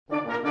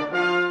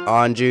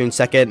On June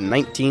 2nd,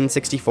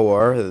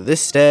 1964,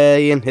 this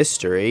day in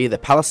history, the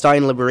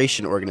Palestine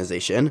Liberation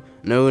Organization,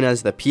 known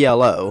as the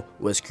PLO,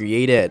 was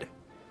created.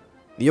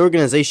 The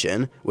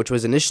organization, which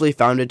was initially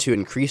founded to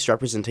increase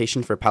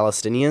representation for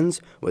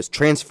Palestinians, was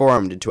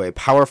transformed into a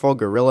powerful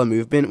guerrilla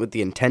movement with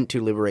the intent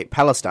to liberate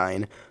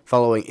Palestine,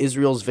 following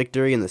Israel's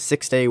victory in the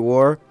Six-Day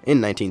War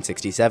in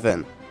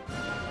 1967.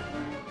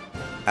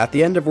 At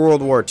the end of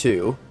World War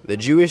II, the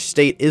Jewish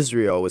state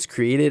Israel was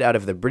created out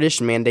of the British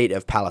Mandate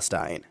of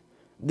Palestine.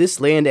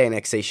 This land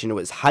annexation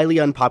was highly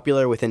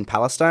unpopular within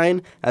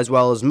Palestine, as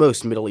well as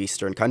most Middle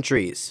Eastern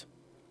countries.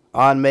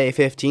 On May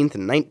 15,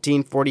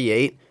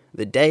 1948,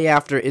 the day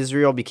after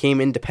Israel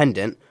became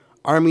independent,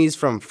 armies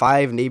from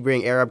 5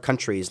 neighboring Arab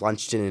countries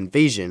launched an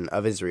invasion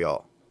of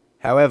Israel.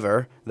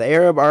 However, the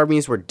Arab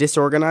armies were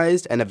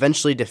disorganized and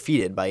eventually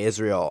defeated by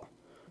Israel.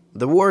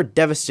 The war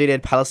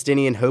devastated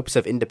Palestinian hopes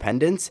of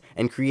independence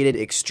and created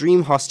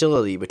extreme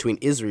hostility between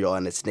Israel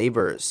and its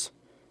neighbors.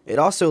 It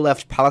also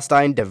left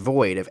Palestine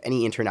devoid of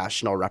any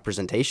international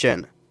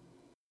representation.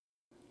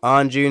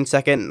 On June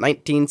 2nd,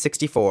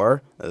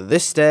 1964,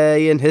 this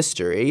day in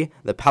history,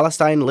 the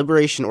Palestine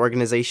Liberation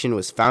Organization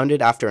was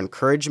founded after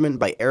encouragement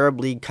by Arab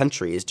League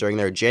countries during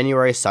their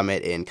January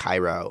summit in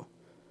Cairo.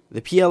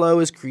 The PLO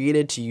was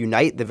created to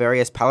unite the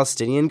various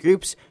Palestinian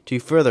groups to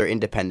further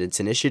independence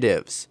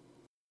initiatives.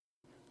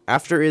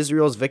 After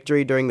Israel's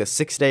victory during the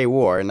Six-Day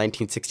War in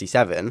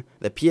 1967,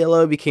 the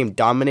PLO became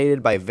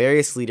dominated by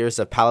various leaders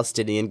of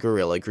Palestinian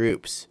guerrilla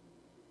groups.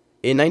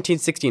 In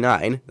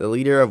 1969, the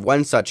leader of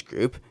one such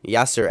group,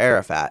 Yasser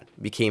Arafat,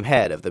 became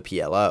head of the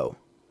PLO.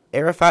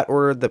 Arafat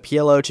ordered the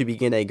PLO to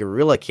begin a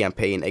guerrilla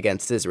campaign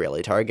against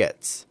Israeli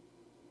targets.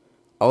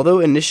 Although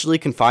initially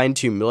confined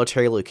to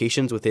military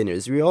locations within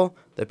Israel,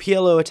 the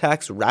PLO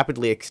attacks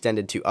rapidly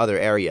extended to other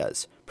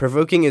areas,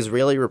 provoking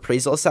Israeli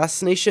reprisal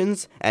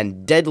assassinations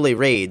and deadly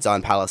raids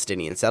on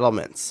Palestinian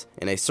settlements,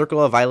 in a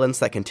circle of violence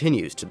that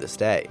continues to this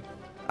day.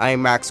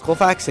 I'm Max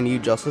Colfax, and you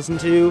just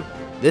listened to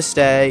This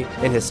Day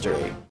in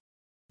History.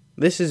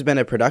 This has been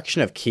a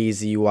production of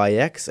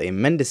KZYX, a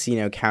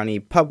Mendocino County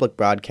public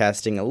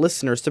broadcasting,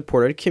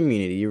 listener-supported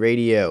community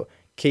radio.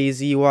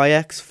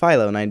 KZYX,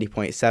 Philo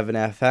 90.7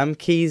 FM,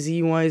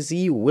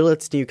 KZYZ,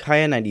 Willits,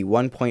 Ukiah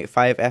 91.5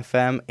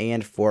 FM,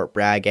 and Fort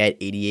Bragg at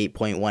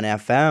 88.1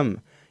 FM.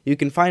 You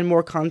can find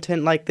more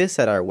content like this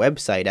at our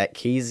website at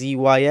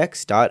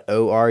kzyx.org,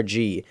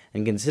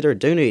 and consider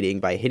donating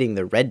by hitting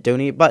the red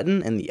donate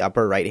button in the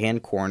upper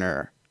right-hand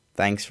corner.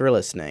 Thanks for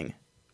listening.